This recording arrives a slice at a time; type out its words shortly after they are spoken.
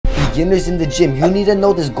beginners in the gym, you need to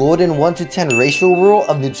know this golden 1 to 10 ratio rule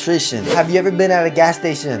of nutrition. Have you ever been at a gas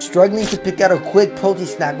station struggling to pick out a quick protein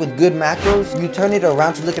snack with good macros? You turn it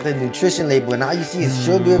around to look at the nutrition label and all you see is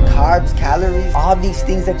sugar, carbs, calories, all these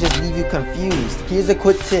things that just leave you confused. Here's a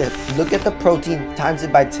quick tip. Look at the protein, times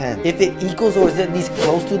it by 10. If it equals or is at least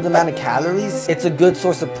close to the amount of calories, it's a good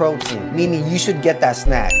source of protein, meaning you should get that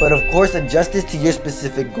snack. But of course, adjust this to your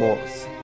specific goals.